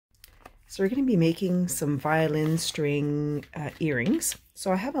So we're going to be making some violin string earrings.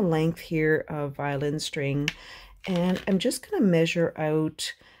 So I have a length here of violin string, and I'm just going to measure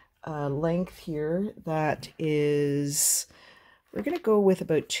out a length here that is, we're going to go with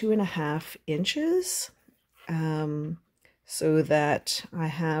about 2.5 inches, so that I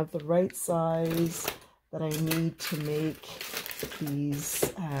have the right size that I need to make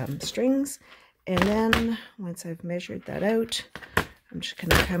these strings. And then once I've measured that out, I'm just going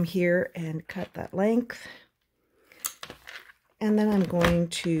to come here and cut that length. And then I'm going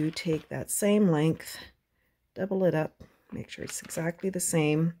to take that same length, double it up, make sure it's exactly the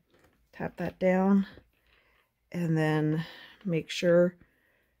same, tap that down, and then make sure,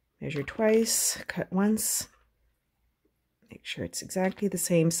 measure twice, cut once, make sure it's exactly the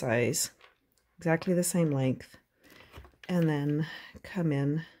same size, exactly the same length, and then come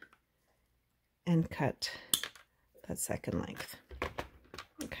in and cut that second length.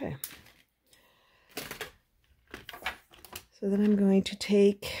 Okay. So then I'm going to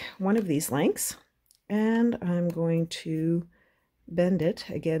take one of these lengths and I'm going to bend it,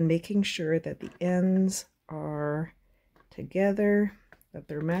 again making sure that the ends are together, that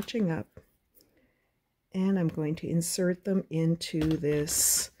they're matching up, and I'm going to insert them into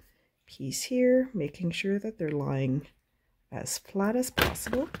this piece here, making sure that they're lying as flat as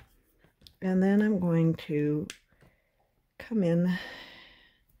possible. And then I'm going to come in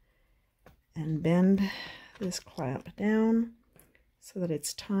and bend this clamp down so that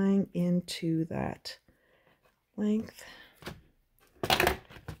it's tying into that length, and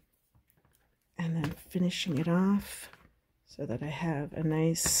then finishing it off so that I have a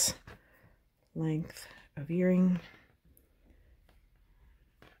nice length of earring.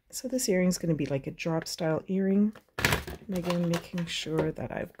 So this earring is going to be like a drop style earring, and again making sure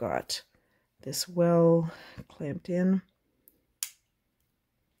that I've got this well clamped in,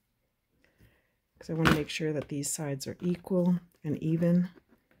 because I want to make sure that these sides are equal and even.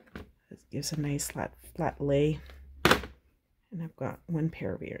 It gives a nice flat lay. And I've got one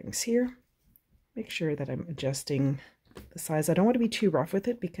pair of earrings here. Make sure that I'm adjusting the size. I don't want to be too rough with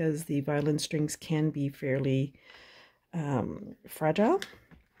it because the violin strings can be fairly fragile.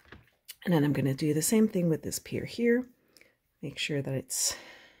 And then I'm going to do the same thing with this pair here. Make sure that it's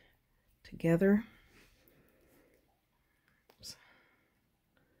together. Oops.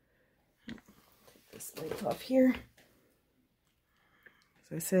 Take this length off here.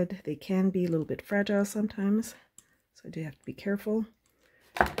 As I said, they can be a little bit fragile sometimes, so I do have to be careful.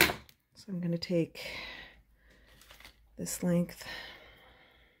 So I'm going to take this length.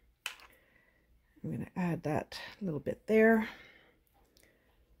 I'm going to add that little bit there.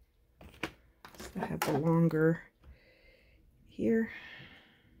 So I have the longer here.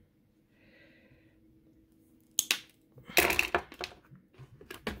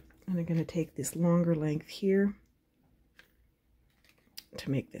 And I'm going to take this longer length here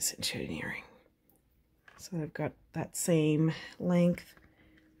to make this into an earring. So I've got that same length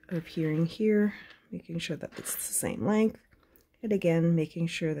of earring here, making sure that it's the same length. And again, making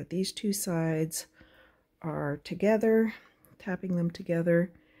sure that these two sides are together, tapping them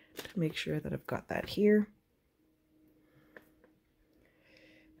together to make sure that I've got that here.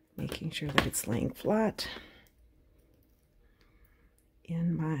 Making sure that it's laying flat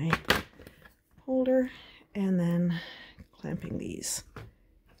in my holder, and then clamping these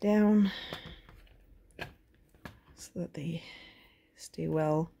down so that they stay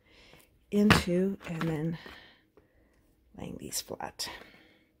well into, and then laying these flat.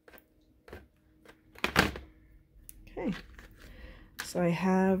 Okay, so I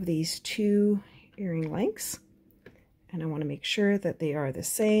have these two earring lengths, and I want to make sure that they are the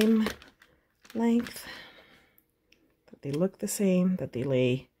same length, that they look the same, that they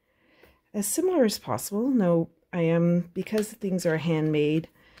lay as similar as possible. No, I am, because things are handmade,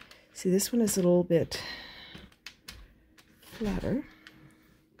 see this one is a little bit flatter,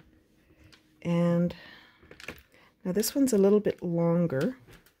 and now this one's a little bit longer,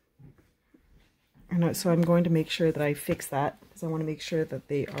 and so I'm going to make sure that I fix that because I want to make sure that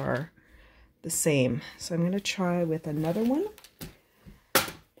they are the same. So I'm going to try with another one,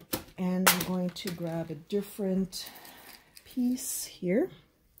 and I'm going to grab a different piece here.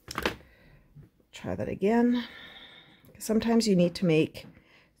 Try that again. Sometimes you need to make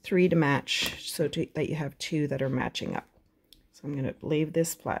 3 to match so that you have 2 that are matching up. So I'm going to lay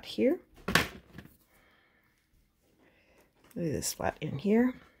this flat here. Lay this flat in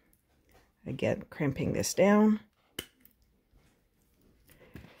here. Again, crimping this down.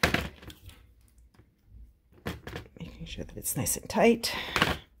 Making sure that it's nice and tight.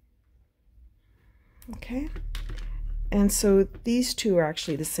 Okay. And so these two are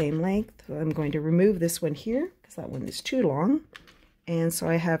actually the same length. So I'm going to remove this one here because that one is too long. And so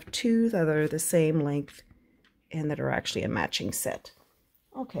I have two that are the same length and that are actually a matching set.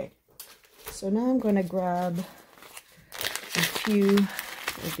 Okay, so now I'm going to grab a few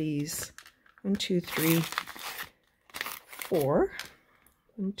of these. 1, 2, 3, 4.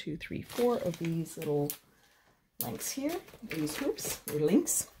 1, 2, 3, 4 of these little lengths here, these hoops or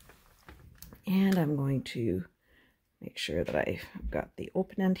links. And I'm going to make sure that I've got the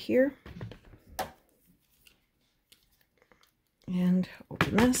open end here. And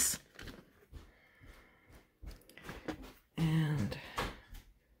open this. And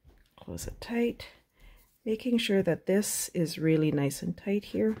close it tight. Making sure that this is really nice and tight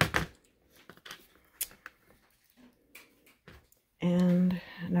here. And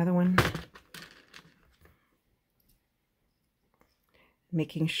another one.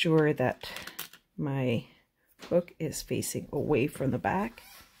 Making sure that my hook is facing away from the back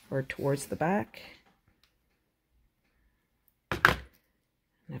or towards the back.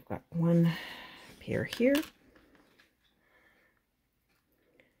 And I've got one pair here.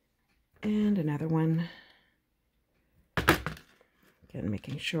 And another one. Again,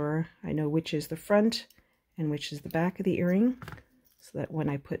 making sure I know which is the front and which is the back of the earring, so that when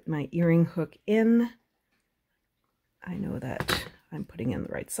I put my earring hook in, I know that I'm putting in the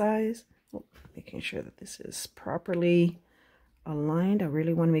right size. Oh, making sure that this is properly aligned. I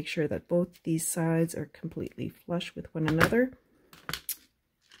really want to make sure that both these sides are completely flush with one another.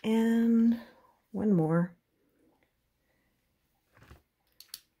 And one more.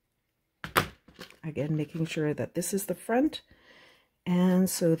 Again, making sure that this is the front, and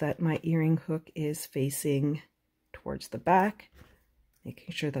so that my earring hook is facing towards the back,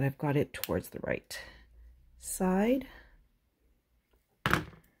 making sure that I've got it towards the right side.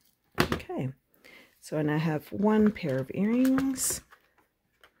 Okay, so and I have one pair of earrings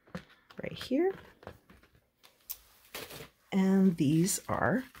right here, and these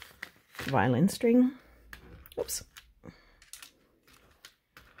are violin string. Oops.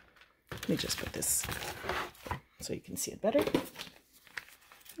 Let me just put this so you can see it better.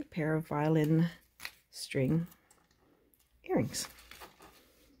 A pair of violin string earrings.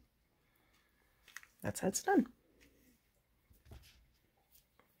 That's how it's done.